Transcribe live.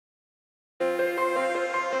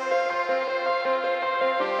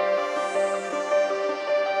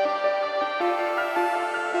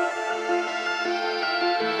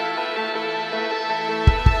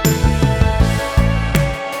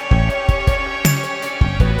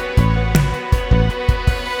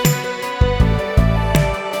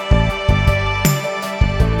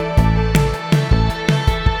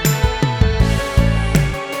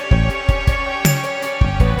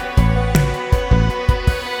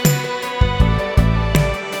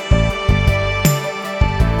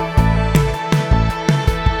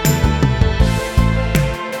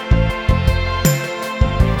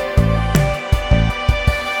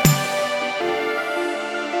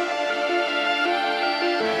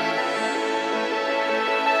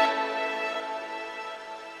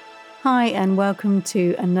Hi and welcome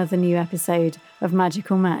to another new episode of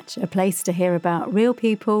Magical Match, a place to hear about real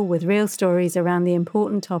people with real stories around the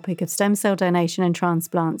important topic of stem cell donation and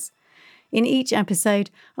transplants. In each episode,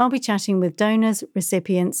 I'll be chatting with donors,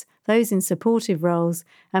 recipients, those in supportive roles,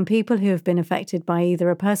 and people who have been affected by either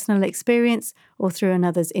a personal experience or through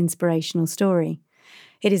another's inspirational story.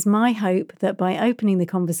 It is my hope that by opening the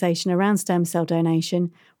conversation around stem cell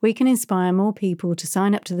donation, we can inspire more people to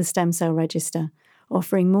sign up to the Stem Cell Register,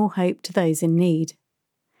 offering more hope to those in need.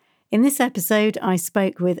 In this episode, I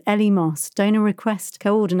spoke with Ellie Moss, Donor Request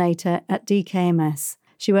Coordinator at DKMS.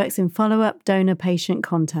 She works in follow-up donor-patient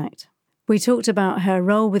contact. We talked about her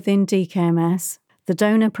role within DKMS, the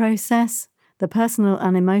donor process, the personal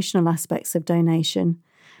and emotional aspects of donation,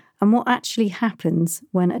 and what actually happens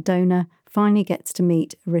when a donor finally gets to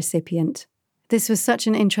meet a recipient. This was such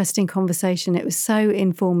an interesting conversation. It was so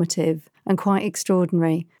informative and quite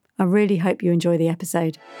extraordinary. I really hope you enjoy the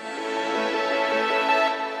episode.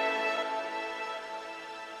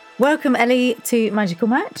 Welcome, Ellie, to Magical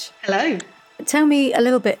Match. Hello. Tell me a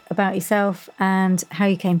little bit about yourself and how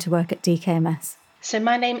you came to work at DKMS. So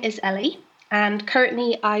my name is Ellie, and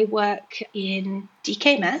currently I work in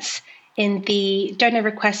DKMS in the Donor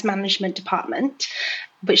Request Management Department,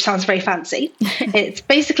 which sounds very fancy. It's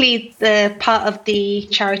basically the part of the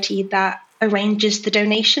charity that arranges the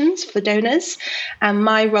donations for donors, and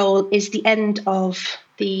my role is the end of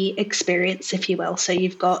the experience, if you will. So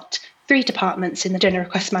you've got 3 departments in the donor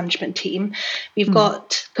request management team. We've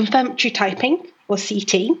got confirmatory typing, or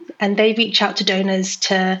CT, and they reach out to donors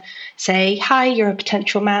to say, hi, you're a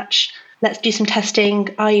potential match. Let's do some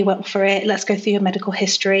testing. Are you up for it? Let's go through your medical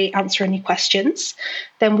history, answer any questions.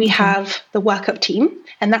 Then we have the workup team,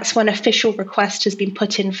 and that's when official request has been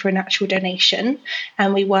put in for an actual donation.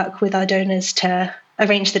 And we work with our donors to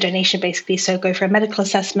arrange the donation, basically. So go for a medical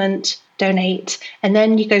assessment, donate, and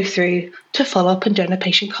then you go through to follow up and donor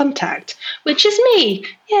patient contact, which is me.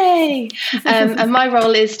 Yay! And my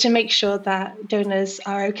role is to make sure that donors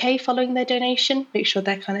are okay following their donation, make sure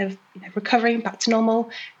they're kind of recovering back to normal.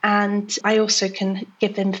 And I also can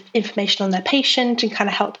give them information on their patient and kind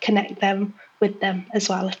of help connect them with them as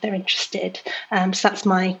well if they're interested. So that's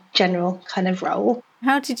my general kind of role.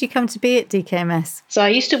 How did you come to be at DKMS? So I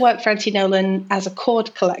used to work for Auntie Nolan as a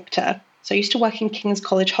cord collector. So I used to work in King's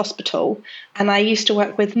College Hospital, and I used to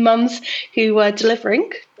work with mums who were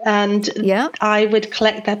delivering, and I would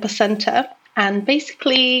collect their placenta and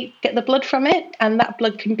basically get the blood from it. And that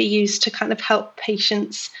blood can be used to kind of help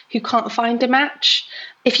patients who can't find a match.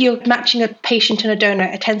 If you're matching a patient and a donor,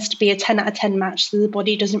 it tends to be a 10 out of 10 match, so the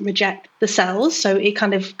body doesn't reject the cells, so it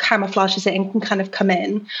kind of camouflages it and can kind of come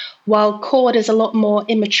in. While cord is a lot more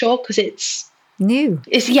immature because it's new.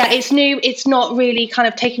 It's new. It's not really kind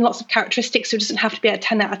of taking lots of characteristics, so it doesn't have to be a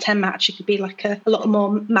 10 out of 10 match. It could be like a lot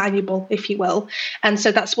more malleable, if you will. And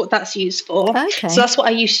so that's what that's used for. Okay. So that's what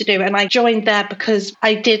I used to do. And I joined there because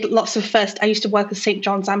I did lots of I used to work with St.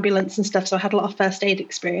 John's Ambulance and stuff, so I had a lot of first aid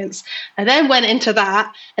experience. I then went into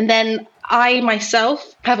that, and then I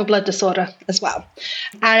myself have a blood disorder as well.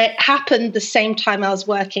 And it happened the same time I was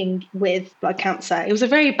working with blood cancer. It was a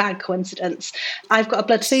very bad coincidence. I've got a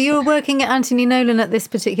blood... So you were working at Anthony Nolan at this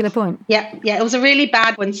particular point? Yeah, it was a really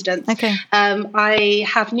bad coincidence. Okay. I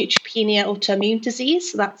have neutropenia autoimmune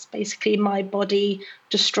disease. So that's basically my body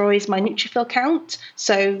destroys my neutrophil count.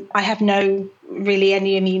 So I have no really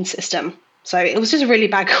any immune system. So it was just a really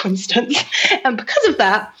bad coincidence. And because of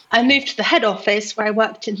that, I moved to the head office where I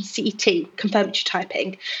worked in CT, confirmatory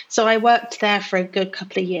typing. So I worked there for a good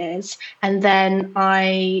couple of years. And then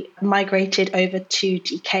I migrated over to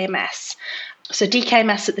DKMS. So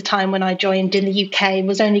DKMS at the time when I joined in the UK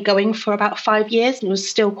was only going for about 5 years, and it was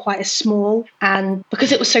still quite a small. And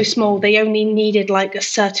because it was so small, they only needed like a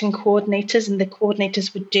certain coordinators, and the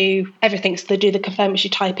coordinators would do everything. So they'd do the confirmatory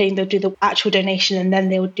typing, they'll do the actual donation, and then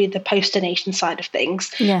they would do the post-donation side of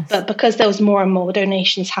things. Yes. But because there was more and more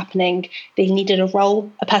donations happening, they needed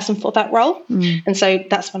a person for that role. And so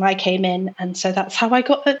that's when I came in. And so that's how I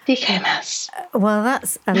got at DKMS. Well,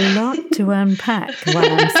 that's a lot to unpack while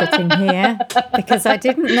I'm sitting here, because I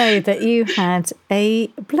didn't know that you had a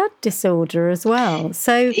blood disorder as well.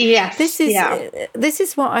 So yes, this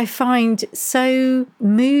is what I find so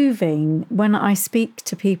moving when I speak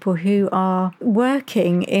to people who are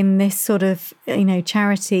working in this sort of,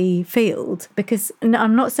 charity field, because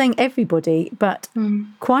I'm not saying everybody, but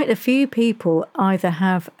quite a few people either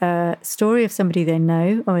have a story of somebody they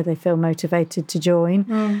know, or they feel motivated to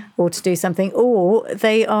join or to do something, or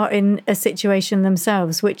they are in a situation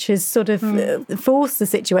themselves which is sort of force the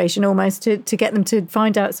situation almost to get them to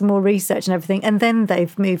find out some more research and everything. And then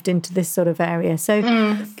they've moved into this sort of area. So,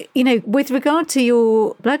 with regard to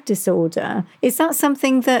your blood disorder, is that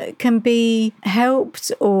something that can be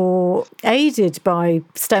helped or aided by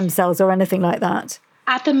stem cells or anything like that?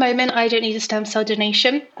 At the moment, I don't need a stem cell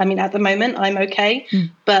donation. I mean, at the moment, I'm okay,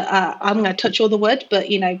 but I'm going to touch all the wood. But,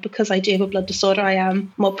 because I do have a blood disorder, I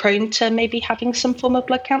am more prone to maybe having some form of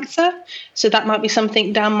blood cancer. So that might be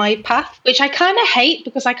something down my path, which I kind of hate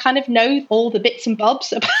because I kind of know all the bits and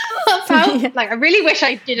bobs about. Like, I really wish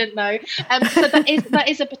I didn't know. So that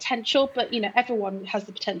is a potential, but, everyone has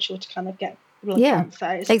the potential to kind of get blood cancer.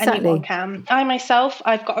 Exactly. Anyone can. I myself,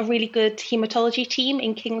 I've got a really good haematology team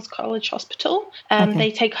in King's College Hospital.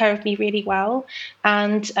 They take care of me really well,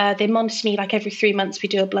 and they monitor me like every 3 months. We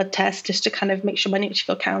do a blood test just to kind of make sure my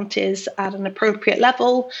neutrophil count is at an appropriate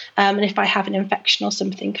level, and if I have an infection or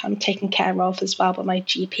something, I'm taken care of as well by my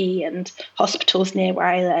GP and hospitals near where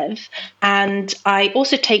I live. And I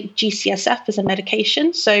also take GCSF as a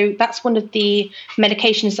medication, so that's one of the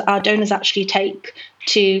medications that our donors actually take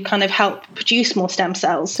to kind of help produce more stem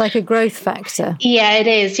cells. It's like a growth factor. Yeah, it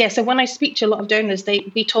is. Yeah. So when I speak to a lot of donors,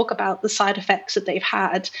 we talk about the side effects that they've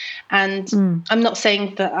had. And I'm not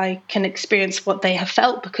saying that I can experience what they have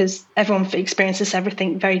felt because everyone experiences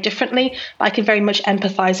everything very differently. But I can very much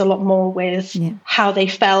empathize a lot more with how they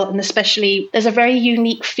felt. And especially there's a very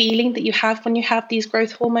unique feeling that you have when you have these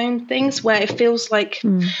growth hormone things where it feels like,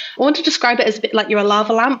 I want to describe it as a bit like you're a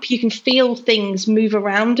lava lamp. You can feel things move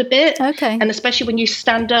around a bit. Okay. And especially when you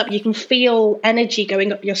stand up, you can feel energy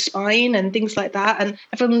going up your spine and things like that. And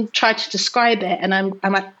everyone tried to describe it, and I'm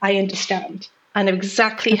like, I understand. I know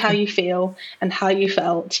exactly how you feel and how you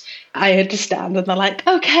felt. I understand. And they're like,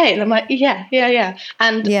 okay. And I'm like, yeah.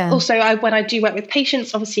 And also when I do work with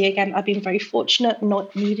patients, obviously, again, I've been very fortunate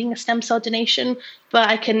not needing a stem cell donation, but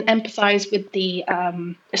I can empathize with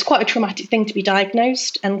it's quite a traumatic thing to be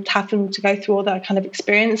diagnosed and having to go through all that kind of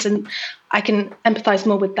experience. And I can empathize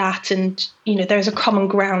more with that. And, there's a common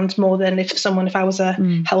ground more than if I was a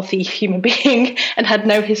healthy human being and had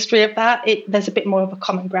no history of that, there's a bit more of a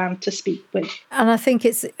common ground to speak with. And I think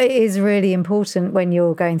it is really important when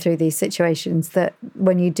you're going through these situations that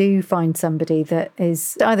when you do find somebody that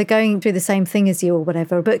is either going through the same thing as you or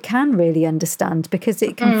whatever, but can really understand, because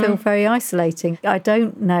it can feel very isolating. I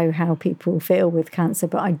don't know how people feel with cancer,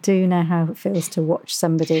 but I do know how it feels to watch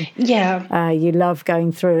somebody you love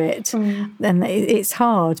going through it. And it's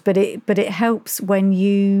hard, but it helps when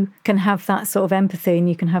you can have that sort of empathy and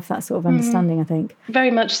you can have that sort of understanding, I think. Very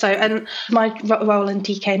much so. And my role in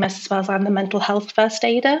DKMS as well as I'm the mental health first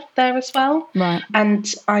aider there as well. Right.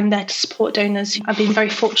 And I'm there to support donors. I've been very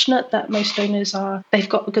fortunate that most donors they've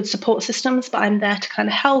got good support systems, but I'm there to kind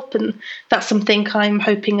of help. And that's something I'm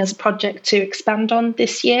hoping as a project to expand on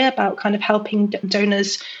this year, about kind of helping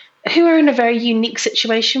donors who are in a very unique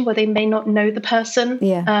situation where they may not know the person.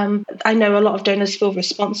 I know a lot of donors feel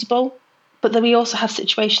responsible, but then we also have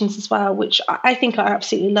situations as well, which I think are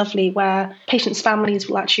absolutely lovely, where patients' families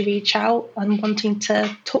will actually reach out and wanting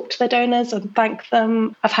to talk to their donors and thank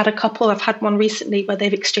them. I've had one recently where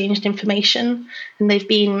they've exchanged information, and they've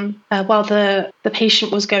been, while the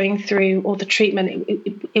patient was going through all the treatment,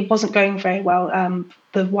 it wasn't going very well.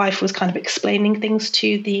 The wife was kind of explaining things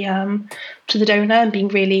to the donor and being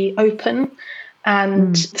really open.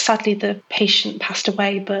 And sadly, the patient passed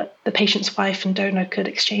away, but the patient's wife and donor could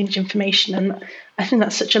exchange information. And I think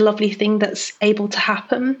that's such a lovely thing that's able to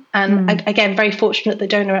happen. And again, very fortunate the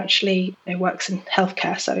donor actually works in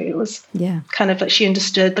healthcare. So it was kind of like she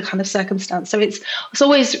understood the kind of circumstance. So it's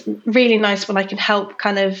always really nice when I can help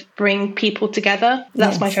kind of bring people together.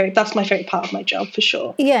 That's my favorite part of my job, for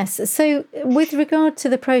sure. Yes. So with regard to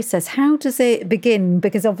the process, how does it begin?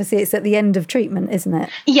 Because obviously it's at the end of treatment, isn't it?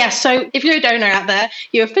 Yes. So if you're a donor out there,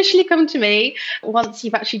 you officially come to me once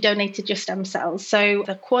you've actually donated your stem cells. So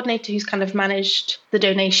the coordinator who's kind of managed the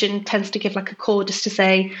donation tends to give like a call just to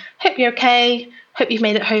say, hope you're okay, hope you've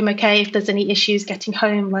made it home okay. If there's any issues getting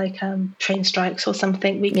home, like train strikes or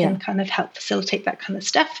something, we can kind of help facilitate that kind of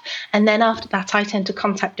stuff. And then after that, I tend to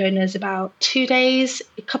contact donors about a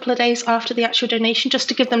couple of days after the actual donation, just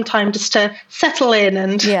to give them time just to settle in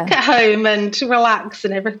and get home and to relax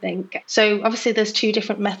and everything. So obviously there's two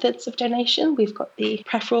different methods of donation. We've got the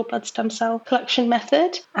peripheral blood stem cell collection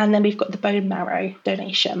method, and then we've got the bone marrow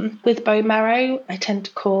donation. With bone marrow, I tend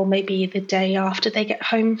to call maybe the day after they get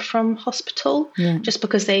home from hospital. just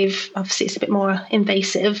because obviously it's a bit more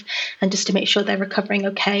invasive, and just to make sure they're recovering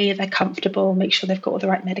okay, they're comfortable, make sure they've got all the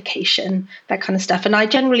right medication, that kind of stuff. And I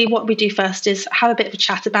generally, what we do first is have a bit of a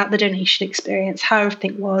chat about the donation experience, how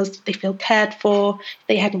everything was, if they feel cared for, if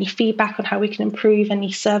they had any feedback on how we can improve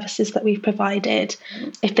any services that we've provided,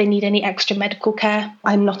 if they need any extra medical care.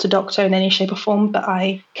 I'm not a doctor in any shape or form, but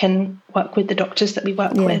I can work with the doctors that we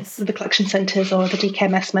work with, the collection centres or the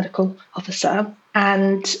DKMS medical officer.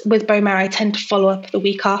 And with bone marrow, I tend to follow up the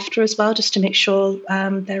week after as well, just to make sure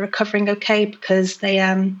they're recovering okay, because they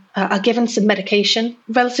are given some medication,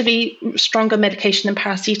 relatively stronger medication than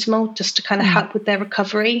paracetamol, just to kind of help with their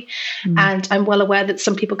recovery. And I'm well aware that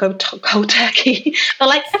some people go cold turkey. They're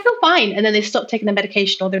like, I feel fine. And then they stop taking the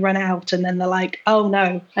medication or they run out. And then they're like, oh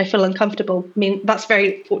no, I feel uncomfortable. I mean, that's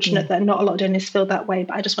very fortunate that not a lot of donors feel that way,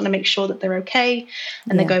 but I just want to make sure that they're okay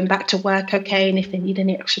and they're going back to work okay, and if they need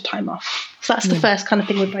any extra time off. So that's the first kind of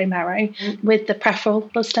thing with bone marrow. With the peripheral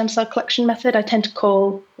blood stem cell collection method, I tend to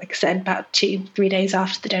call, like I said, about 2-3 days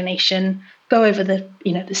after the donation, go over the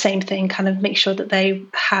same thing, kind of make sure that they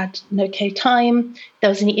had an okay time. If there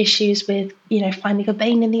was any issues with, finding a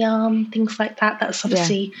vein in the arm, things like that. That's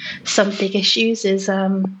obviously some big issues is,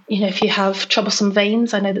 if you have troublesome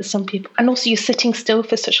veins, I know that some people, and also you're sitting still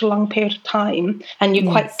for such a long period of time and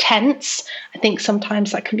you're quite tense. I think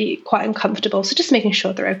sometimes that can be quite uncomfortable. So just making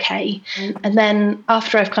sure they're okay. And then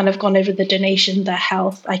after I've kind of gone over the donation, their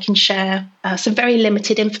health, I can share some very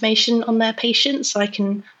limited information on their patients. So I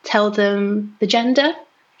can tell them the gender,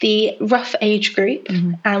 the rough age group,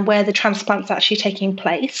 and where the transplant's actually taking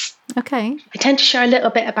place. Okay. I tend to share a little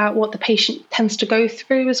bit about what the patient tends to go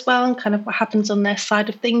through as well, and kind of what happens on their side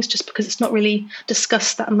of things, just because it's not really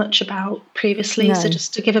discussed that much about previously. No. So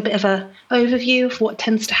just to give a bit of an overview of what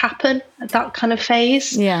tends to happen at that kind of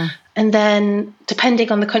phase. Yeah. And then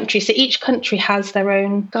depending on the country, so each country has their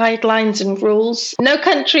own guidelines and rules. No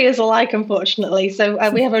country is alike, unfortunately. So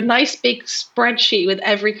we have a nice big spreadsheet with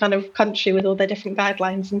every kind of country with all their different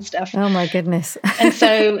guidelines and stuff. Oh my goodness. And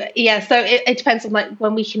so, so it depends on like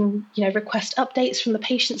when we can, request updates from the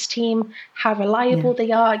patient's team, how reliable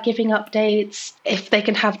they are at giving updates, if they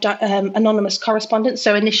can have anonymous correspondence.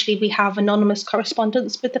 So initially we have anonymous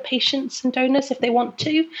correspondence with the patients and donors if they want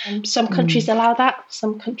to. Some countries allow that,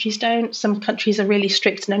 some countries don't. Some countries are really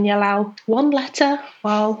strict and only allow one letter,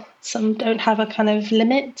 while some don't have a kind of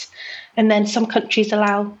limit. And then some countries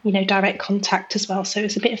allow, direct contact as well. So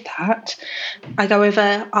it's a bit of that. I go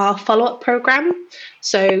over our follow-up program.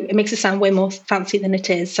 So it makes it sound way more fancy than it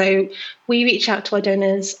is. So we reach out to our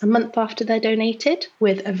donors a month after they're donated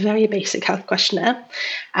with a very basic health questionnaire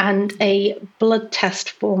and a blood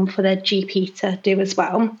test form for their GP to do as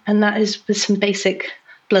well. And that is with some basic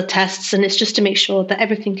blood tests, and it's just to make sure that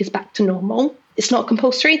everything is back to normal. It's not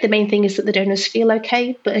compulsory. The main thing is that the donors feel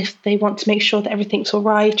okay, but if they want to make sure that everything's all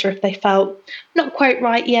right, or if they felt not quite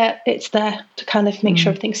right yet, it's there to kind of make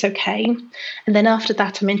sure everything's okay. And then after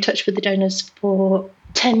that, I'm in touch with the donors for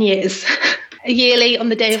 10 years. Yearly on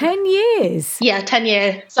the day 10 years? Yeah, 10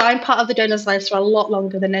 years. So I'm part of the donors' lives for a lot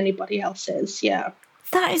longer than anybody else is, yeah.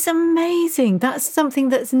 That is amazing. That's something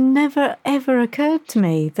that's never, ever occurred to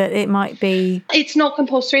me, that it might be... It's not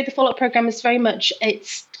compulsory. The follow-up program is very much,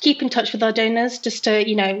 it's keep in touch with our donors, just to,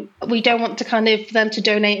 we don't want to kind of them to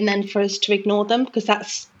donate and then for us to ignore them, because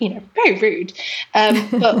that's, very rude.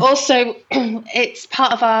 But also it's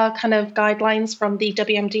part of our kind of guidelines from the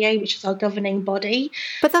WMDA, which is our governing body.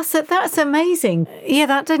 But that's amazing. Yeah,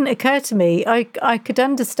 that didn't occur to me. I could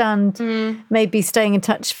understand maybe staying in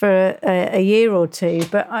touch for a year or two,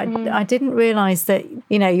 but I didn't realise that,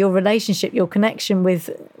 your relationship, your connection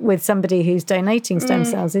with somebody who's donating stem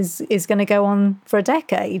cells is going to go on for a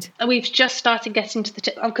decade. And we've just started getting to the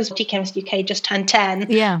tip, because DKMS UK just turned 10.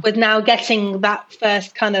 Yeah. With now getting that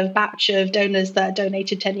first kind of batch of donors that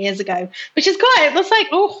donated 10 years ago, which is quite, that's like,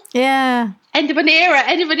 end of an era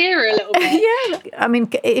a little bit. Yeah. I mean,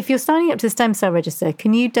 if you're signing up to the stem cell register,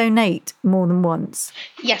 can you donate more than once?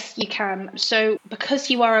 Yes, you can. So because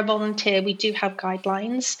you are a volunteer, we do have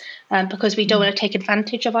guidelines, because we don't want to take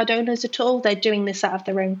advantage of our donors at all. They're doing this out of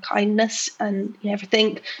their own kindness and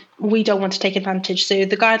everything. We don't want to take advantage. So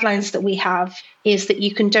the guidelines that we have is that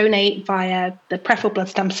you can donate via the peripheral blood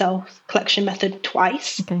stem cell collection method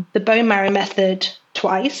twice, the bone marrow method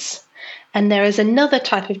twice, And there is another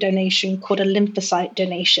type of donation called a lymphocyte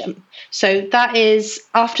donation. So that is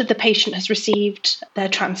after the patient has received their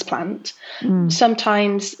transplant.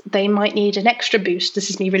 Sometimes they might need an extra boost. This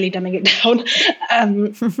is me really dumbing it down.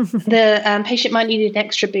 The patient might need an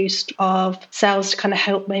extra boost of cells to kind of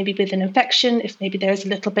help maybe with an infection, if maybe there is a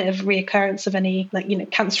little bit of reoccurrence of any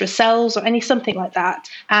cancerous cells or something like that.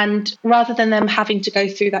 And rather than them having to go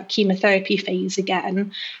through that chemotherapy phase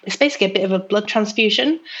again, it's basically a bit of a blood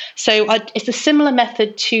transfusion. So it's a similar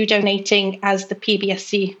method to donating as the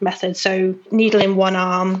PBSC method. So needle in one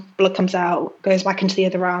arm, blood comes out, goes back into the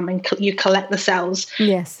other arm, and you collect the cells.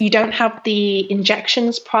 Yes. You don't have the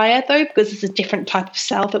injections prior though, because it's a different type of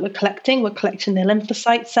cell that we're collecting. We're collecting the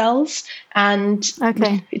lymphocyte cells, and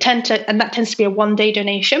that tends to be a one-day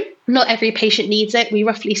donation. Not every patient needs it. We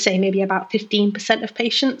roughly say maybe about 15% of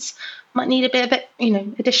patients might need a bit of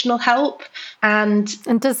additional help. And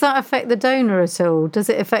does that affect the donor at all? Does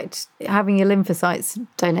it affect having your lymphocytes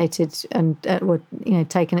donated and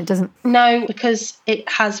taken? It doesn't? No, because it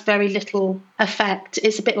has very little effect.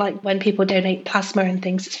 It's a bit like when people donate plasma and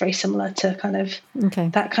things. It's very similar to kind of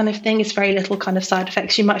that kind of thing. It's very little kind of side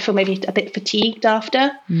effects. You might feel maybe a bit fatigued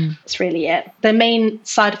after. That's really it. The main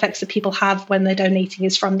side effects that people have when they're donating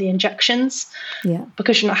is from the injections. Yeah.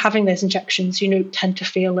 Because you're not having those injections, you don't tend to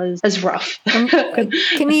feel as rough.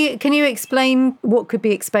 Can you explain what could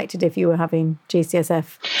be expected if you were having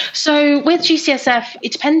GCSF? So with GCSF,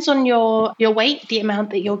 it depends on your weight, the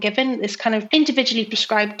amount that you're given. It's kind of individually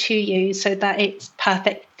prescribed to you so that it's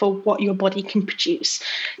perfect for what your body can produce.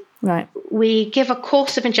 Right. We give a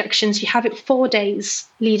course of injections. You have it 4 days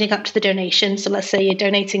leading up to the donation. So let's say you're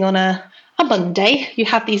donating on a Monday. You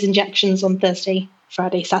have these injections on Thursday,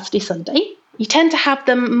 Friday, Saturday, Sunday. You tend to have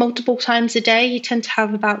them multiple times a day. You tend to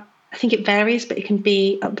have about, I think it varies, but it can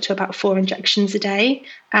be up to about 4 injections a day.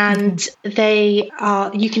 And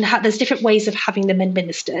there's different ways of having them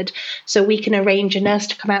administered. So we can arrange a nurse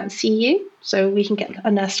to come out and see you. So we can get a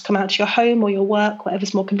nurse to come out to your home or your work,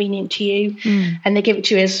 whatever's more convenient to you. And they give it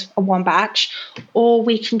to you as a one batch. Or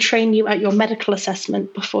we can train you at your medical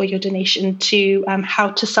assessment before your donation to how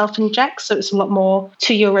to self-inject. So it's a lot more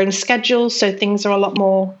to your own schedule. So things are a lot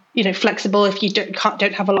more flexible. If you don't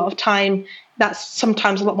have a lot of time, that's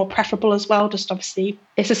sometimes a lot more preferable as well. Just obviously,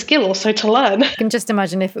 it's a skill also to learn. I can just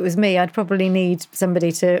imagine if it was me, I'd probably need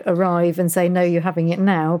somebody to arrive and say, no, you're having it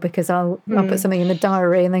now, because I'll put something in the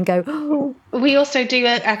diary and then go, oh. We also do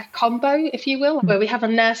a combo, if you will, where we have a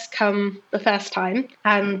nurse come the first time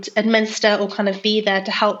and administer or kind of be there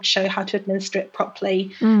to help show how to administer it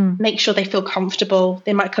properly, make sure they feel comfortable.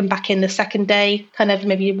 They might come back in the second day, kind of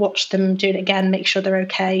maybe watch them do it again, make sure they're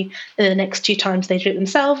okay. And the next 2 times they do it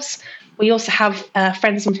themselves. We also have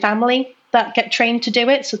friends and family that get trained to do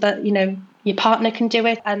it so that, your partner can do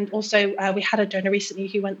it. And also we had a donor recently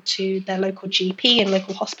who went to their local GP and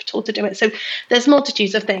local hospital to do it. So there's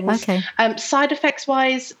multitudes of things. Okay. Side effects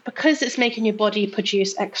wise, because it's making your body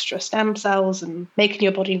produce extra stem cells and making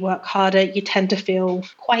your body work harder, you tend to feel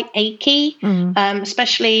quite achy,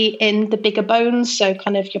 especially in the bigger bones. So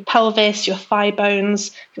kind of your pelvis, your thigh bones,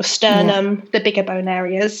 your sternum, the bigger bone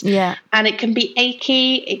areas. Yeah. And it can be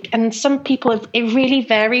achy. And some people, it really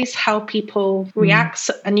varies how people react.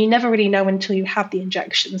 And you never really know until you have the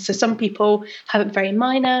injection. So some people have it very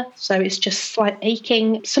minor, so it's just slight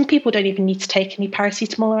aching. Some people don't even need to take any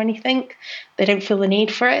paracetamol or anything. They don't feel the need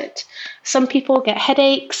for it. Some people get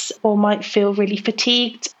headaches or might feel really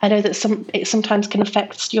fatigued. I know that it sometimes can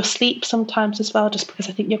affect your sleep sometimes as well, just because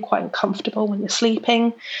I think you're quite uncomfortable when you're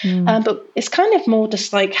sleeping. But it's kind of more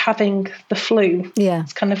just like having the flu. Yeah.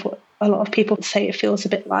 It's kind of what a lot of people say it feels a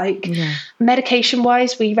bit like.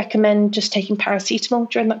 Medication-wise, we recommend just taking paracetamol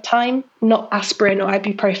during that time, not aspirin or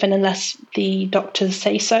ibuprofen unless the doctors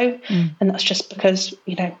say so. And that's just because,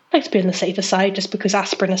 I like to be on the safer side, just because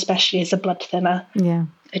aspirin especially is a blood thinner. Yeah.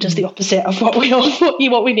 It does the opposite of what we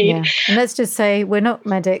need. Yeah. And let's just say we're not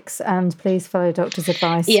medics, and please follow doctor's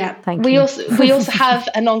advice. Yeah. Thank you. We also have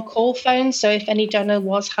an on-call phone. So if any donor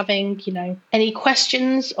was having, any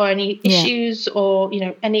questions or any issues or,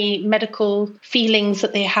 any medical feelings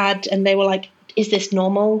that they had and they were like, is this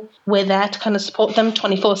normal? We're there to kind of support them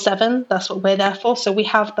 24/7. That's what we're there for. So we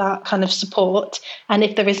have that kind of support. And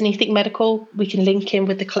if there is anything medical, we can link in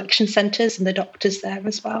with the collection centres and the doctors there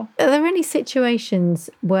as well. Are there any situations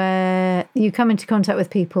where you come into contact with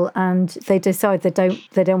people and they decide they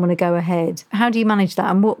don't want to go ahead? How do you manage that?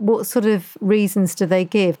 And what sort of reasons do they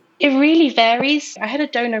give? It really varies. I had a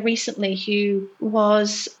donor recently who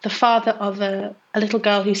was the father of a little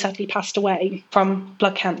girl who sadly passed away from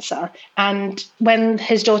blood cancer. And when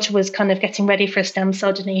his daughter was kind of getting ready for a stem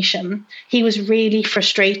cell donation, he was really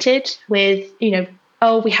frustrated with,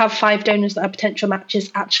 oh, we have 5 donors that are potential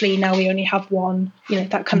matches. Actually, now we only have 1,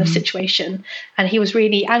 that kind of situation. And he was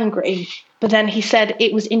really angry. But then he said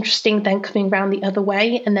it was interesting then coming around the other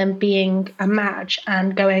way and then being a match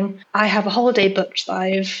and going, I have a holiday booked that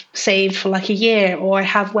I've saved for like a year, or I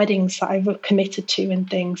have weddings that I've committed to and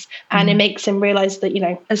things. And it makes him realise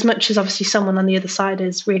that, as much as obviously someone on the other side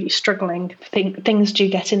is really struggling, things do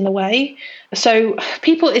get in the way. So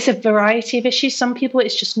people, it's a variety of issues. Some people,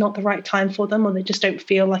 it's just not the right time for them, or they just don't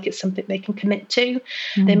feel like it's something they can commit to.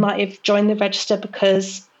 They might have joined the register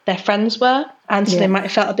because their friends were, and so they might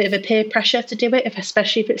have felt a bit of a peer pressure to do it,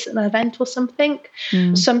 especially if it's an event or something.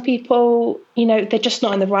 Some people, they're just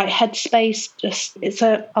not in the right headspace. It's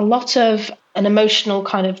a lot of an emotional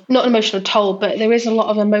kind of, not an emotional toll, but there is a lot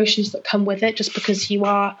of emotions that come with it, just because you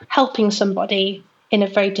are helping somebody in a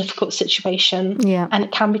very difficult situation. And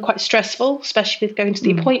it can be quite stressful, especially with going to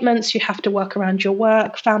the appointments. You have to work around your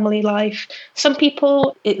work, family life. Some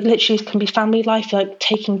people, it literally can be family life, like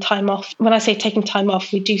taking time off. When I say taking time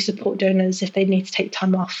off, we do support donors if they need to take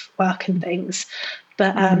time off work and things.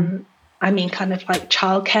 But I mean, kind of like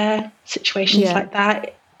childcare situations like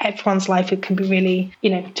that. Everyone's life, it can be really,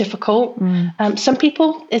 difficult. Some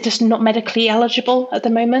people are just not medically eligible at the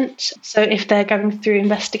moment. So if they're going through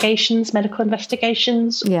medical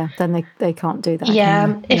investigations. Then they can't do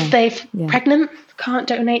that. If they're pregnant, can't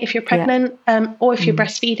donate if you're pregnant, or if you're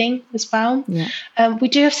breastfeeding as well. We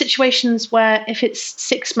do have situations where if it's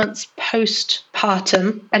 6 months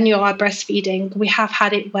postpartum and you are breastfeeding, we have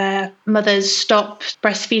had it where mothers stop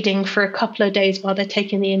breastfeeding for a couple of days while they're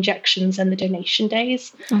taking the injections and the donation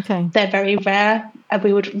days. They're very rare, and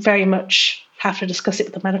we would very much have to discuss it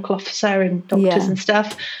with the medical officer and doctors and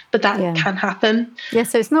stuff, but that can happen.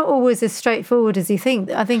 So it's not always as straightforward as you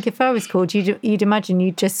think. I think if I was called, you'd imagine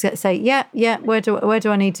you'd just say, where do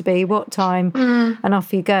I need to be, what time, and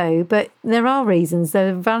off you go. But there are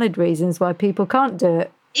valid reasons why people can't do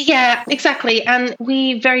it. Yeah, exactly. And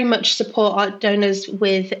we very much support our donors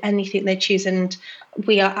with anything they choose, and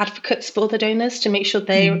we are advocates for the donors to make sure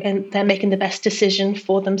they're making the best decision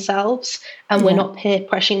for themselves, and we're not peer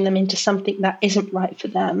pressuring them into something that isn't right for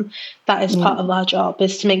them. That is part of our job,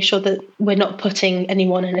 is to make sure that we're not putting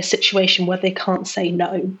anyone in a situation where they can't say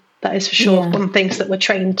no. That is for sure one of the things that we're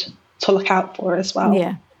trained to look out for as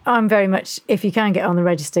well. I'm very much, if you can get on the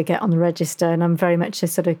register, get on the register. And I'm very much a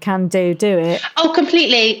sort of can do it. Oh,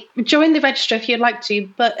 completely. Join the register if you'd like to.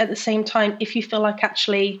 But at the same time, if you feel like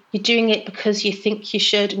actually you're doing it because you think you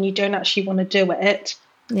should and you don't actually want to do it.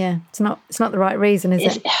 It's not the right reason,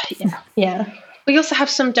 is it? Yeah. We also have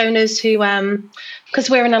some donors who, because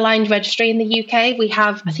we're an aligned registry in the UK, we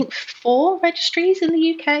have, I think, 4 registries in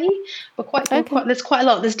the UK. There's quite a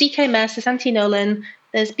lot. There's DKMS, there's Anti-Nolan,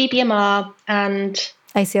 there's BBMR, and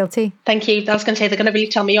ACLT. Thank you. I was going to say they're going to really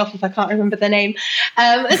tell me off if I can't remember the name.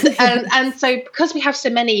 And so because we have so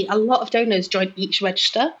many, a lot of donors join each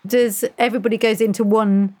register. Does everybody goes into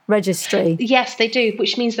one registry? Yes, they do,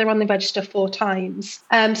 which means they're on the register 4 times.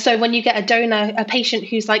 So when you get a patient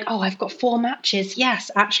who's like, oh, I've got 4 matches.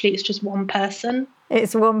 Yes, actually, it's just one person.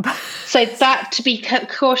 It's one. So that, to be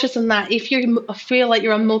cautious on that, if you feel like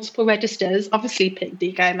you're on multiple registers, obviously pick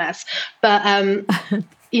DKMS, but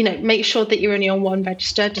make sure that you're only on one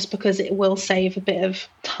register, just because it will save a bit of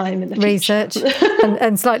time in the research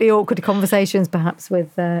and slightly awkward conversations perhaps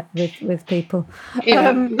with people.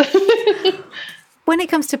 When it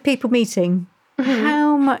comes to people meeting,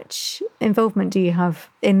 how much involvement do you have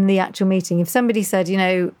in the actual meeting? If somebody said,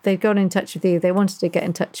 they'd gone in touch with you, they wanted to get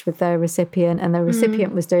in touch with their recipient, and their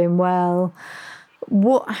recipient was doing well,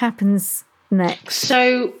 what happens next?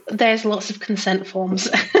 So there's lots of consent forms,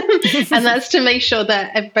 and that's to make sure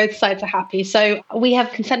that both sides are happy. So we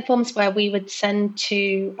have consent forms where we would send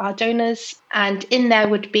to our donors, and in there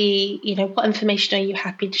would be, what information are you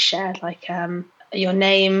happy to share, like your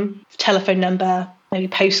name, telephone number, maybe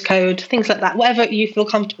postcode, things like that, whatever you feel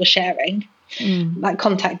comfortable sharing, like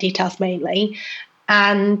contact details mainly.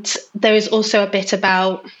 And there is also a bit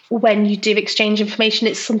about when you do exchange information,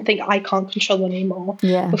 it's something I can't control anymore.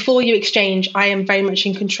 Before you exchange, I am very much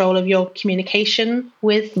in control of your communication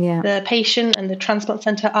with the patient and the transplant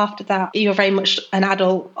centre. After that, you're very much an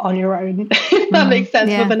adult on your own, if that makes sense,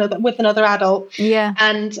 with another adult.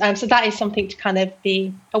 And so that is something to kind of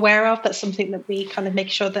be aware of. That's something that we kind of make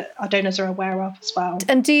sure that our donors are aware of as well.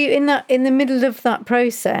 And do you, in the middle of that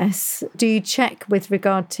process, do you check with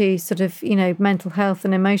regard to sort of, mental health health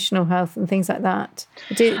and emotional health and things like that?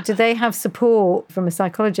 Do they have support from a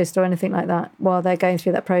psychologist or anything like that while they're going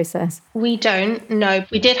through that process? We don't, no.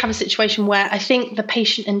 We did have a situation where I think the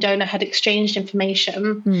patient and donor had exchanged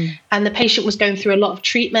information and the patient was going through a lot of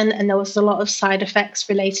treatment and there was a lot of side effects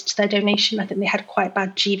related to their donation. I think they had quite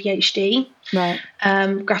bad GVHD. Right.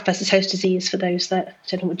 Graft versus host disease, for those that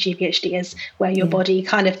don't know what GVHD is, where your body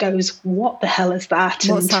kind of goes, what the hell is that?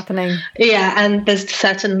 What's happening? Yeah, and there's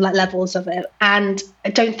certain levels of it. And I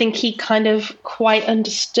don't think he kind of quite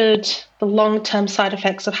understood the long-term side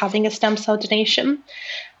effects of having a stem cell donation.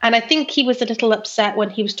 And I think he was a little upset when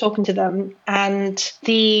he was talking to them. And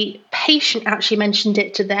the patient actually mentioned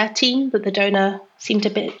it to their team, that the donor seemed a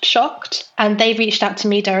bit shocked. And they reached out to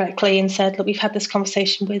me directly and said, look, we've had this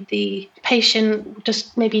conversation with the patient,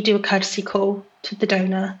 just maybe do a courtesy call to the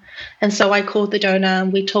donor. And so I called the donor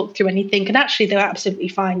and we talked through anything. And actually, they were absolutely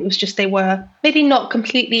fine. It was just they were maybe not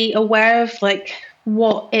completely aware of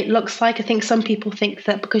what it looks like. I think some people think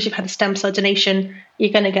that because you've had a stem cell donation,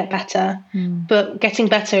 you're going to get better. But getting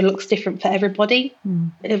better looks different for everybody.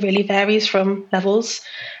 It really varies from levels.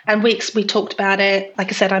 And we talked about it. Like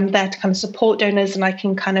I said, I'm there to kind of support donors and I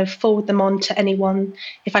can kind of forward them on to anyone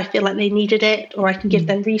if I feel like they needed it, or I can give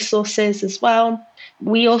them resources as well.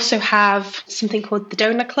 We also have something called the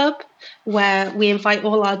Donor Club, where we invite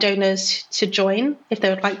all our donors to join if they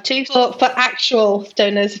would like to, for actual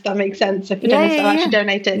donors, if that makes sense, if the donors are actually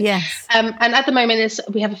donated. Yes. And at the moment,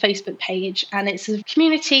 we have a Facebook page, and it's a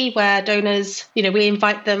community where donors, we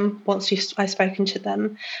invite them once I've spoken to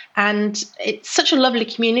them. And it's such a lovely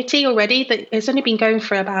community already that it's only been going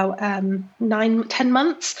for about 9-10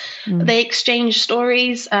 months. They exchange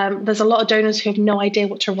stories. There's a lot of donors who have no idea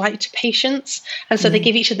what to write to patients. And so they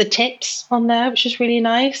give each other tips on there, which is really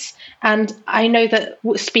nice. And I know that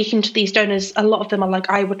speaking to these donors, a lot of them are like,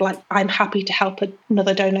 I'm happy to help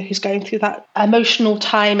another donor who's going through that emotional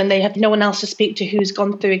time and they have no one else to speak to who's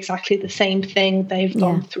gone through exactly the same thing they've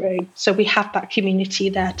gone through. So we have that community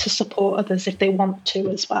there to support others if they want to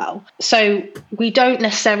as well. So we don't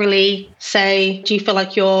necessarily say, do you feel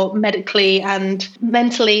like you're medically and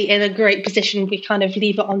mentally in a great position? We kind of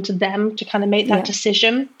leave it onto them to kind of make that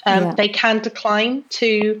decision. They can decline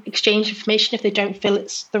to exchange information if they don't feel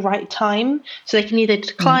it's the right time. So they can either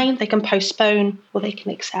decline, they can postpone, or they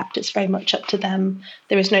can accept. It's very much up to them.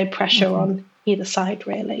 There is no pressure on either side,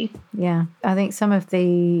 really. Yeah, I think some of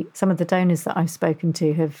the donors that I've spoken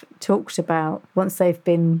to have talked about once they've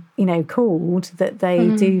been, called, that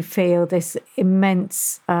they do feel this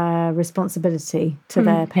immense responsibility to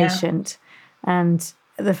their patient. And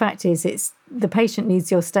the fact is, it's the patient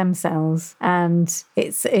needs your stem cells, and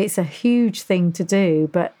it's a huge thing to do,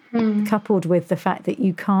 but coupled with the fact that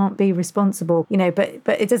you can't be responsible, but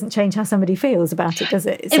it doesn't change how somebody feels about it, does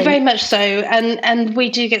it? So, very much so. And we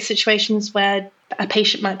do get situations where a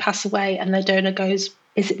patient might pass away and the donor goes,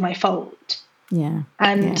 is it my fault? Yeah.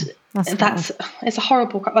 And it's a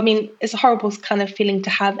horrible kind of feeling to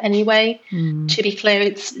have anyway. To be clear,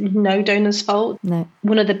 it's no donor's fault. No.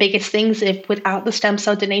 One of the biggest things, if without the stem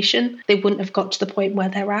cell donation, they wouldn't have got to the point where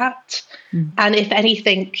they're at. And if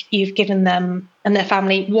anything, you've given them and their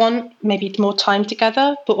family, one, maybe more time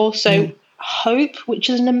together, but also hope, which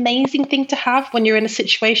is an amazing thing to have when you're in a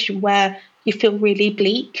situation where you feel really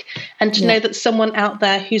bleak, and to know that someone out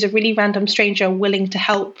there who's a really random stranger willing to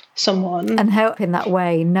help someone and help in that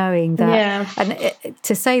way, knowing that and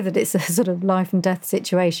to say that it's a sort of life and death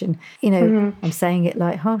situation, I'm saying it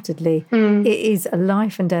lightheartedly, it is a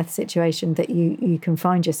life and death situation that you can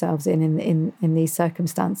find yourselves in these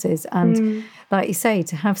circumstances. And like you say,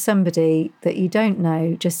 to have somebody that you don't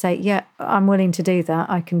know just say, I'm willing to do that,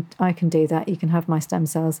 I can do that, you can have my stem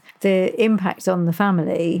cells. The impact on the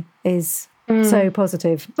family is so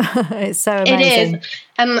positive. It's so amazing. It is.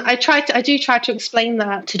 And I do try to explain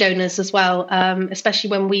that to donors as well, especially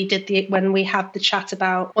when we have the chat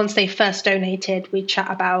about, once they first donated, we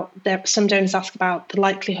chat about, some donors ask about the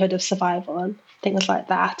likelihood of survival and things like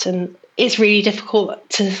that. And it's really difficult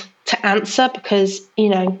to answer because,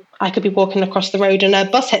 I could be walking across the road and a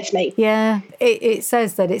bus hits me. Yeah, it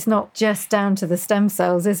says that it's not just down to the stem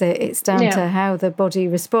cells, is it? It's down to how the body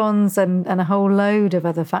responds and a whole load of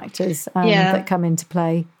other factors that come into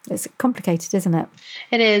play. It's complicated, isn't it?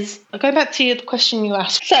 It is. Going back to the question you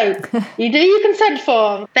asked. So you do your consent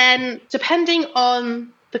form. Then depending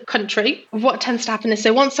on the country, what tends to happen is,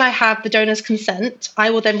 so once I have the donor's consent,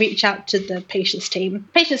 I will then reach out to the patient's team.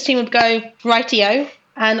 The patient's team would go, rightio,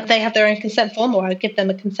 And they have their own consent form, or I give them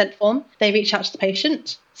a consent form. They reach out to the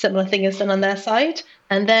patient. Similar thing is done on their side.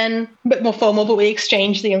 And then a bit more formal, but we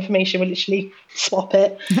exchange the information. We literally swap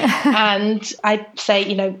it. And I say,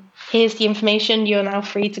 here's the information. You're now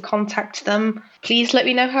free to contact them. Please let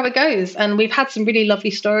me know how it goes. And we've had some really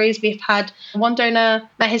lovely stories. We've had one donor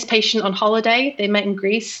met his patient on holiday. They met in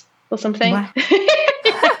Greece or something. Wow.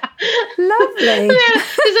 Lovely. Yeah,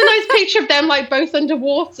 there's a nice picture of them like both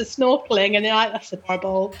underwater snorkeling, and they're like, that's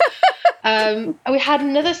adorable. We had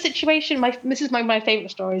another situation. This is my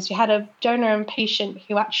favourite stories. We had a donor and patient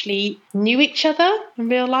who actually knew each other in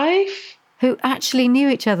real life. Who actually knew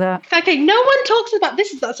each other? Okay, no one talks about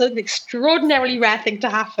this. That's an extraordinarily rare thing to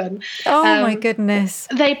happen. Oh my goodness.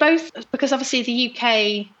 They both, because obviously the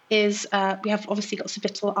UK is, we have obviously got some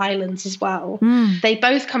little islands as well. They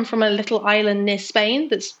both come from a little island near Spain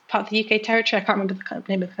that's part of the UK territory. I can't remember the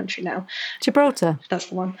name of the country now. Gibraltar. That's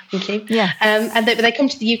the one. Thank you. Yeah. And they come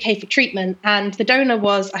to the UK for treatment. And the donor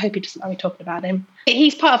was, I hope he doesn't mind me talking about him.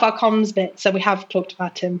 He's part of our comms bit, so we have talked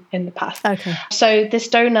about him in the past. Okay. So this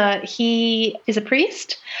donor, he is a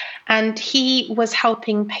priest, and he was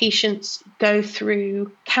helping patients go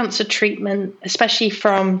through cancer treatment, especially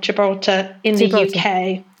from Gibraltar in the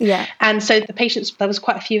UK. Yeah. And so the patients, there was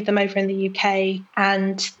quite a few of them over in the UK,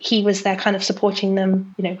 and he was there kind of supporting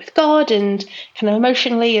them, with God and kind of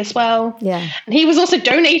emotionally as well. Yeah. And he was also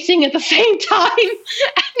donating at the same time.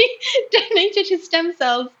 And he donated his stem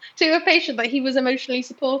cells to a patient that he was emotionally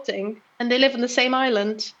supporting. And they live on the same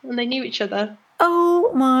island, and they knew each other.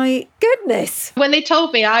 Oh my goodness. When they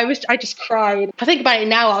told me, I just cried. If I think about it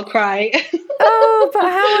now, I'll cry. Oh, but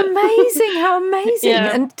how amazing, how amazing.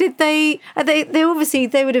 Yeah. And did they obviously,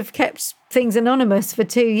 they would have kept things anonymous for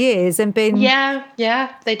 2 years and been...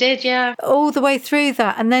 Yeah, they did, yeah. All the way through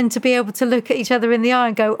that, and then to be able to look at each other in the eye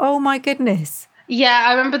and go, oh my goodness. Yeah,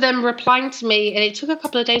 I remember them replying to me, and it took a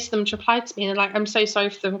couple of days for them to reply to me, and they're like, I'm so sorry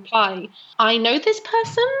for the reply. I know this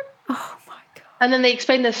person. Oh my God. And then they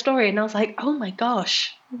explained their story, and I was like, oh my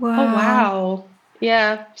gosh. Wow. Oh, wow.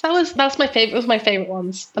 Yeah, that's my favorite. It was my favorite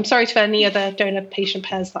ones. I'm sorry to any other donor patient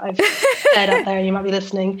pairs that I've aired out there, and you might be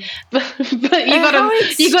listening, but you got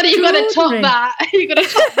to top that. You got to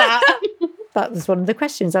top that. That was one of the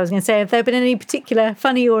questions I was going to say. Have there been any particular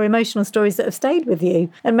funny or emotional stories that have stayed with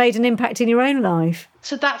you and made an impact in your own life?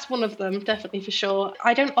 So that's one of them, definitely, for sure.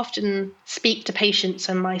 I don't often speak to patients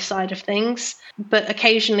on my side of things, but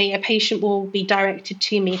occasionally a patient will be directed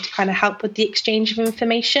to me to kind of help with the exchange of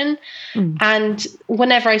information. And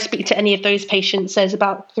whenever I speak to any of those patients, there's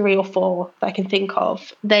about 3 or 4 that I can think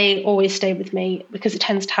of. They always stay with me because I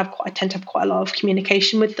tend to have quite a lot of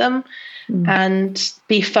communication with them. And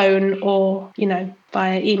be phone or,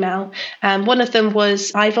 via email. One of them was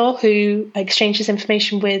Ivor, who exchanged his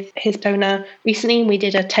information with his donor recently. We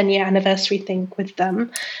did a 10-year anniversary thing with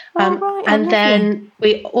them. Right. And then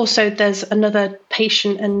there's another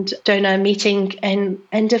patient and donor meeting in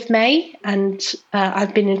end of May. And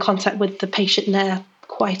I've been in contact with the patient there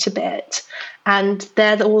quite a bit. And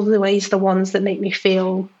they're always the ones that make me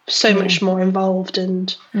feel so much more involved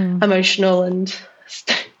and emotional and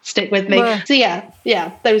stick with me. Well, so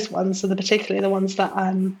yeah, those ones are particularly the ones that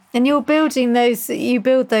And you're building those. You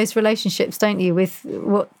build those relationships, don't you, with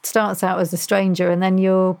what starts out as a stranger, and then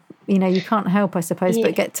you can't help, I suppose,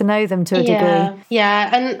 but get to know them to a degree. Yeah,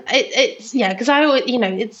 and it's because I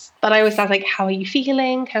always but I always ask, like, how are you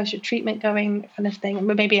feeling? How's your treatment going? That kind of thing.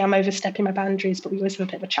 Maybe I'm overstepping my boundaries, but we always have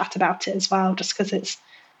a bit of a chat about it as well, just because it's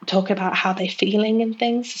talk about how they're feeling and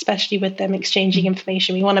things, especially with them exchanging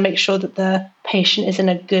information. We want to make sure that the patient is in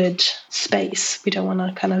a good space. We don't want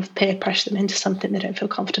to kind of peer pressure them into something they don't feel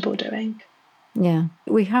comfortable doing. Yeah.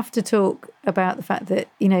 We have to talk about the fact that,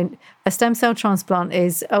 a stem cell transplant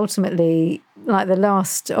is ultimately like the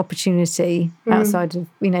last opportunity outside of,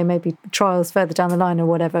 maybe trials further down the line or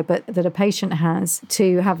whatever, but that a patient has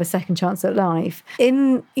to have a second chance at life.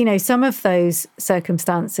 In, some of those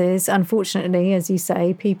circumstances, unfortunately, as you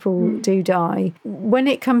say, people do die. When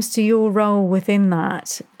it comes to your role within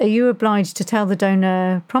that, are you obliged to tell the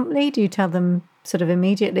donor promptly? Do you tell them sort of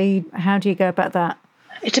immediately? How do you go about that?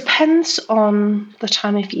 It depends on the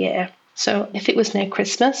time of year. So if it was near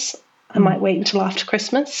Christmas, I might wait until after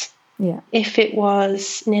Christmas. Yeah. If it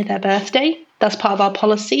was near their birthday, that's part of our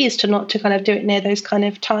policy, is to kind of do it near those kind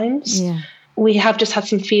of times. Yeah. We have just had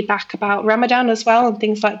some feedback about Ramadan as well and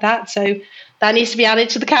things like that. So that needs to be added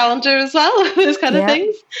to the calendar as well, those kind of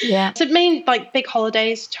things. Yeah. So big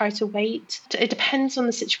holidays, try to wait. It depends on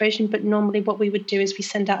the situation, but normally what we would do is we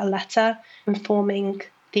send out a letter informing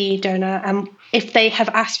the donor, and if they have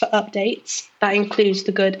asked for updates, that includes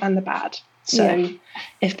the good and the bad. So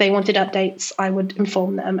if they wanted updates, I would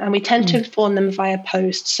inform them. And we tend to inform them via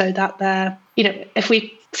post so that they're, if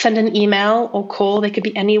we send an email or call, they could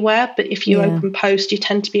be anywhere. But if you open post, you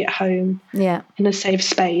tend to be at home in a safe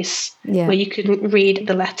space where you can read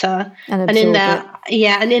the letter. And in there,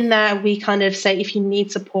 and in there we kind of say, if you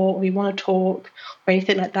need support or you want to talk or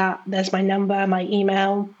anything like that, there's my number, my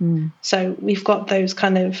email. So we've got those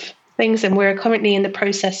kind of things, and we're currently in the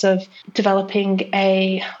process of developing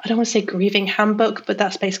I don't want to say grieving handbook, but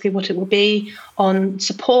that's basically what it will be, on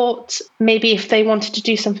support. Maybe if they wanted to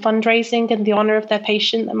do some fundraising in the honor of their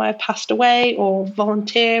patient that might have passed away, or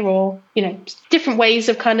volunteer, or different ways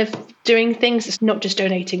of kind of doing things. It's not just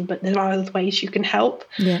donating, but there are other ways you can help.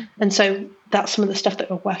 And so that's some of the stuff that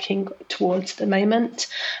we're working towards at the moment.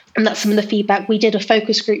 And that's some of the feedback. We did a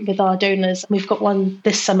focus group with our donors. We've got one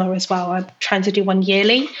this summer as well. I'm trying to do one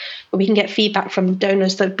yearly, where we can get feedback from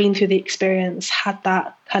donors that have been through the experience, had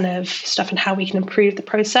that kind of stuff, and how we can improve the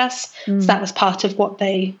process. So that was part of what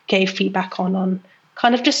they gave feedback on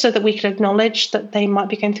kind of just so that we could acknowledge that they might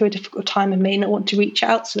be going through a difficult time and may not want to reach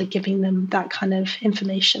out. So we're giving them that kind of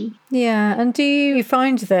information. Yeah. And do you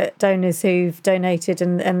find that donors who've donated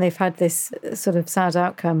and they've had this sort of sad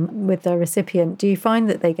outcome with their recipient, do you find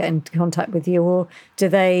that they get into contact with you, or do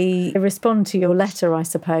they respond to your letter, I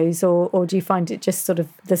suppose, or do you find it just sort of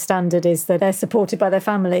the standard is that they're supported by their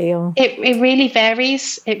family? Or It really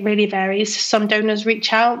varies. It really varies. Some donors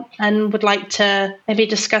reach out and would like to maybe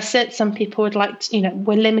discuss it. Some people would like to,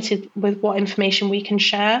 we're limited with what information we can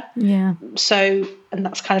share. So, and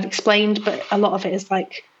that's kind of explained, but a lot of it is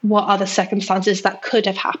like, what are the circumstances that could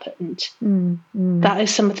have happened? That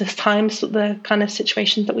is some of the times, the kind of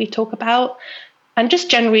situations that we talk about. And just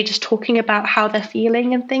generally just talking about how they're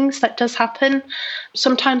feeling and things, that does happen.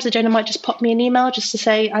 Sometimes the donor might just pop me an email just to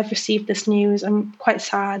say, I've received this news, I'm quite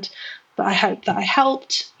sad, but I hope that I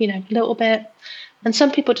helped, a little bit. And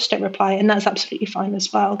some people just don't reply, and that's absolutely fine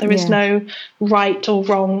as well. There is no right or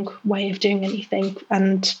wrong way of doing anything.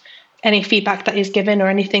 And any feedback that is given or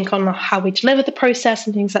anything on how we deliver the process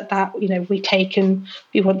and things like that, we take, and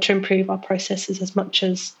we want to improve our processes as much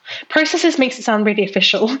as... Processes makes it sound really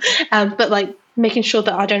official, but like making sure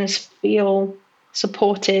that our donors feel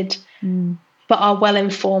supported, but are well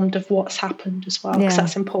informed of what's happened as well, because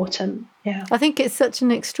that's important. I think it's such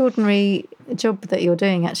an extraordinary job that you're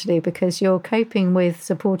doing, actually, because you're coping with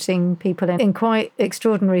supporting people in quite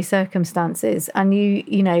extraordinary circumstances, and you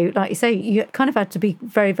like you say, you kind of had to be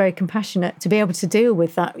very, very compassionate to be able to deal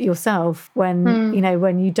with that yourself when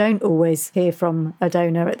when you don't always hear from a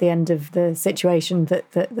donor at the end of the situation that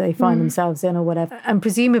they find themselves in or whatever. And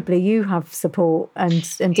presumably you have support, and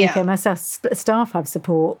DKMS staff have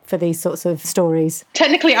support for these sorts of stories.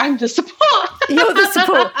 Technically I'm the support. You're the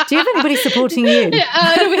support. Do you have anybody supporting you?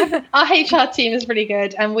 Our HR team is really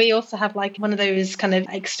good, and we also have like one of those kind of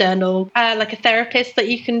external, like a therapist that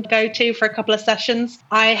you can go to for a couple of sessions.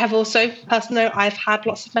 I have also, personally, I've had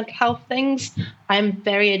lots of mental health things. I'm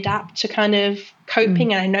very adept to kind of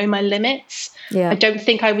coping, and I know my limits. I don't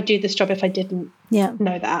think I would do this job if I didn't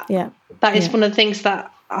know that. That is one of the things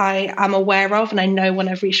that I am aware of, and I know when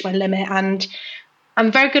I've reached my limit. And I'm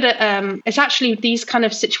very good at, it's actually these kind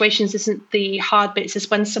of situations isn't the hard bits, it's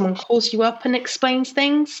when someone calls you up and explains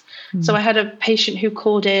things. So I had a patient who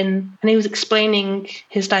called in and he was explaining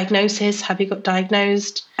his diagnosis, how he got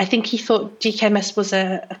diagnosed. I think he thought DKMS was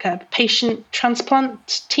a patient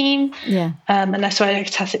transplant team. And that's why I had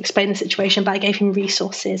to explain the situation, but I gave him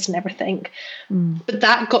resources and everything. But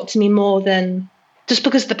that got to me more than just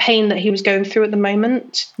because of the pain that he was going through at the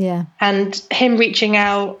moment. And him reaching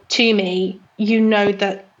out to me,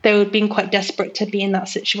 that they would have been quite desperate to be in that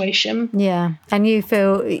situation. And you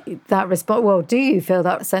feel that do you feel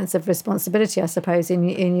that sense of responsibility, I suppose,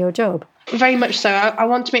 in your job? Very much so. I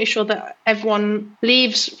want to make sure that everyone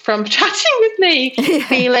leaves from chatting with me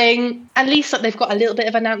feeling at least that they've got a little bit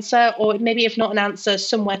of an answer, or maybe if not an answer,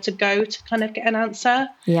 somewhere to go to kind of get an answer.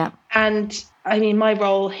 And I mean, my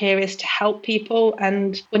role here is to help people,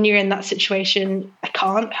 and when you're in that situation, I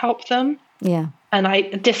can't help them. And I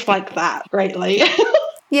dislike that greatly.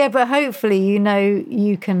 But hopefully,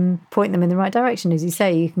 you can point them in the right direction. As you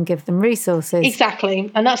say, you can give them resources.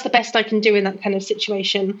 Exactly. And that's the best I can do in that kind of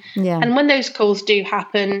situation. And when those calls do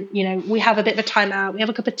happen, we have a bit of a timeout, we have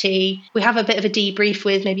a cup of tea, we have a bit of a debrief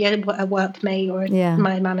with maybe a workmate or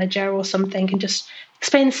my manager or something, and just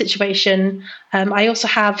explain the situation. I also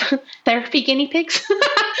have therapy guinea pigs.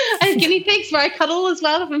 I have guinea pigs where I cuddle as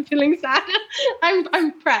well if I'm feeling sad.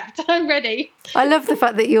 I'm prepped. I'm ready. I love the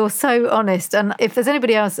fact that you're so honest. And if there's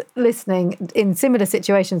anybody else listening in similar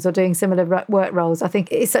situations or doing similar work roles, I think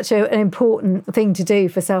it's such an important thing to do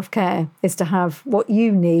for self-care, is to have what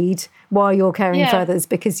you need while you're caring for others,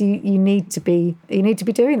 because you need to be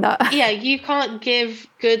doing that. Yeah, you can't give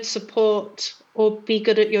good support or be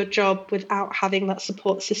good at your job without having that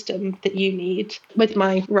support system that you need. With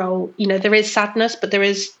my role, there is sadness, but there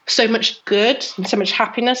is so much good and so much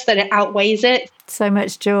happiness that it outweighs it. So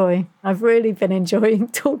much joy. I've really been enjoying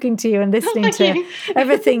talking to you and listening to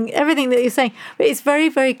everything that you're saying. But it's very,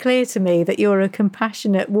 very clear to me that you're a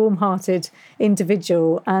compassionate, warm-hearted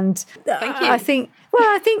individual. And Thank you. I think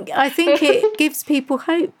it gives people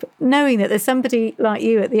hope, knowing that there's somebody like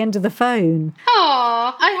you at the end of the phone.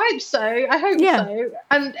 Oh, I hope so. So.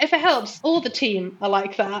 And if it helps, all the team are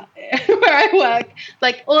like that where I work.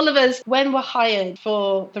 Like all of us, when we're hired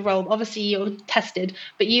for the role, obviously you're tested,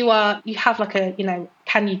 but you have like a,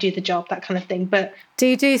 can you do the job, that kind of thing. But do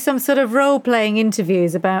you do some sort of role-playing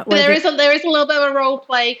interviews about whether... There is a little bit of a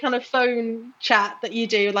role-play kind of phone chat that you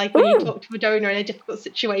do, like when you talk to a donor in a difficult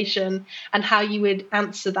situation and how you would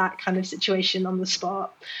answer that kind of situation on the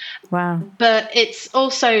spot. Wow. But it's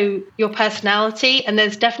also your personality, and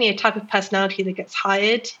there's definitely a type of personality that gets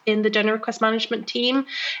hired in the donor request management team.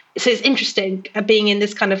 So it's interesting being in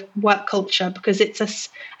this kind of work culture, because it's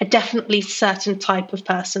a definitely certain type of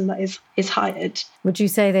person that is hired. Would you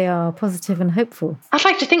say they are positive and hopeful? I'd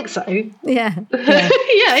like to think so. Yeah.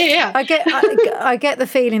 Yeah. I get the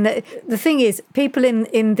feeling that the thing is, people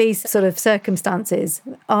in these sort of circumstances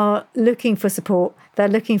are looking for support. They're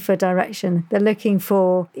looking for direction. They're looking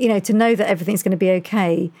for, to know that everything's going to be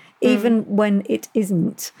okay, even when it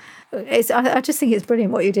isn't. I just think it's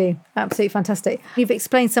brilliant what you do. Absolutely fantastic. You've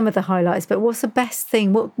explained some of the highlights, but what's the best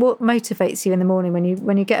thing? What motivates you in the morning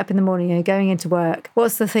when you get up in the morning and you're going into work?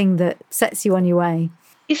 What's the thing that sets you on your way?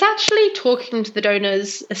 It's actually talking to the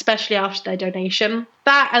donors, especially after their donation.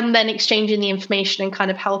 That, and then exchanging the information and kind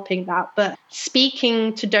of helping that. But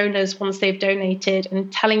speaking to donors once they've donated and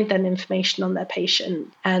telling them information on their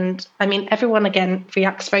patient. And I mean, everyone, again,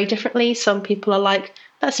 reacts very differently. Some people are like,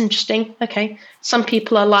 that's interesting. Okay. Some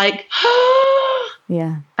people are like,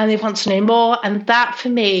 yeah. And they want to know more. And that, for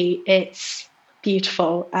me, it's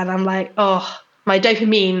beautiful. And I'm like, my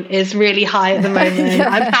dopamine is really high at the moment. Yeah.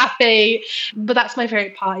 I'm happy. But that's my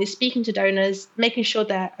favorite part, is speaking to donors, making sure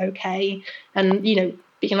they're okay, and,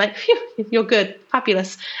 being like, phew, you're good,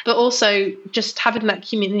 fabulous. But also just having that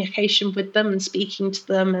communication with them and speaking to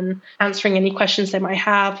them and answering any questions they might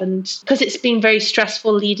have. And because it's been very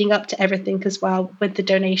stressful leading up to everything as well with the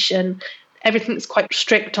donation, everything's quite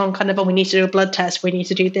strict on kind of, we need to do a blood test, we need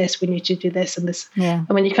to do this, we need to do this and this. Yeah. And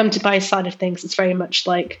when you come to my side of things, it's very much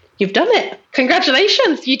like, you've done it.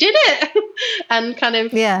 Congratulations, you did it. And kind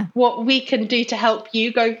of what we can do to help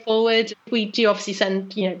you go forward. We do obviously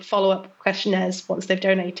send, follow-up questionnaires once they've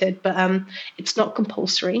donated, but it's not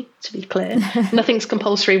compulsory, to be clear. Nothing's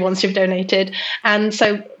compulsory once you've donated. And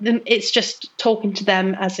so it's just talking to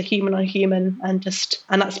them as a human on human, and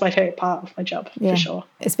that's my favourite part of my job, for sure.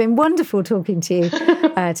 It's been wonderful talking to you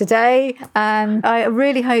today. And I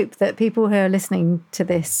really hope that people who are listening to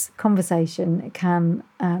this conversation can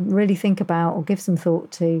really think about or give some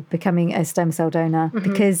thought to becoming a stem cell donor,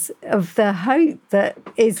 because of the hope that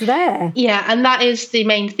is there. Yeah, and that is the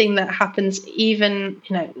main thing that happens. Even,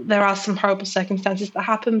 there are some horrible circumstances that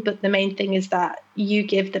happen, but the main thing is that you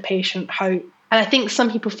give the patient hope. And I think some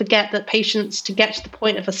people forget that patients, to get to the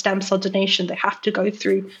point of a stem cell donation, they have to go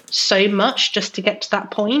through so much just to get to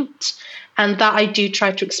that point. And that I do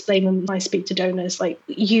try to explain when I speak to donors, like,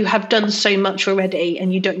 you have done so much already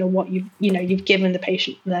and you don't know what you've given the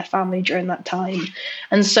patient and their family during that time.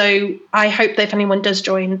 And so I hope that if anyone does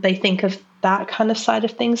join, they think of that kind of side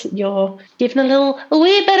of things, that you're giving a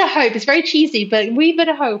wee bit of hope. It's very cheesy, but a wee bit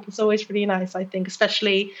of hope is always really nice, I think,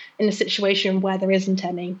 especially in a situation where there isn't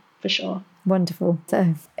any, for sure. Wonderful.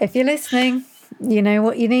 So if you're listening, you know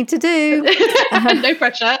what you need to do. No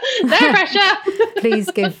pressure. No pressure. Please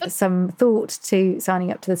give some thought to signing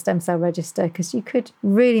up to the stem cell register, because you could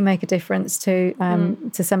really make a difference to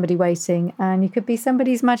somebody waiting, and you could be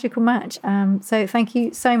somebody's magical match. So thank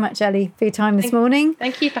you so much, Ellie, for your time this morning.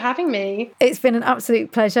 Thank you for having me. It's been an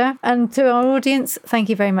absolute pleasure. And to our audience, thank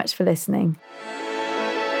you very much for listening.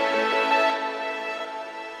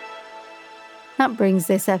 That brings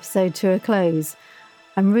this episode to a close.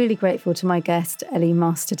 I'm really grateful to my guest, Ellie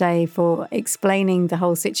Moss, today for explaining the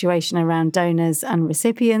whole situation around donors and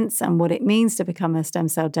recipients and what it means to become a stem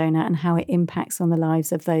cell donor and how it impacts on the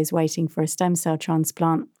lives of those waiting for a stem cell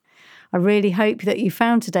transplant. I really hope that you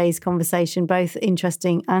found today's conversation both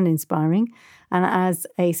interesting and inspiring. And as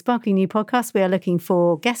a sparkling new podcast, we are looking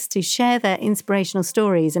for guests to share their inspirational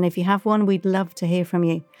stories. And if you have one, we'd love to hear from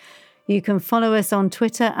you. You can follow us on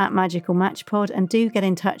Twitter at Magical Match Pod, and do get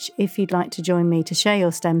in touch if you'd like to join me to share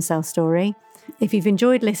your stem cell story. If you've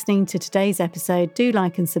enjoyed listening to today's episode, do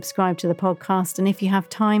like and subscribe to the podcast. And if you have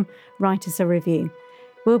time, write us a review.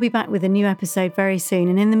 We'll be back with a new episode very soon.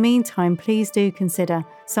 And in the meantime, please do consider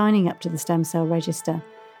signing up to the Stem Cell Register,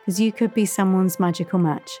 because you could be someone's magical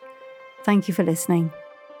match. Thank you for listening.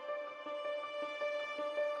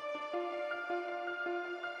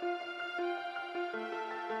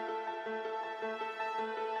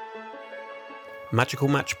 Magical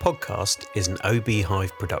Match Podcast is an OB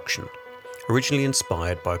Hive production, originally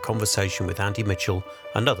inspired by a conversation with Andy Mitchell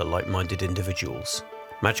and other like-minded individuals.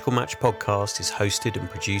 Magical Match Podcast is hosted and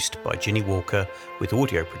produced by Ginny Walker, with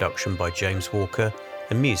audio production by James Walker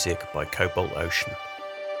and music by Cobalt Ocean.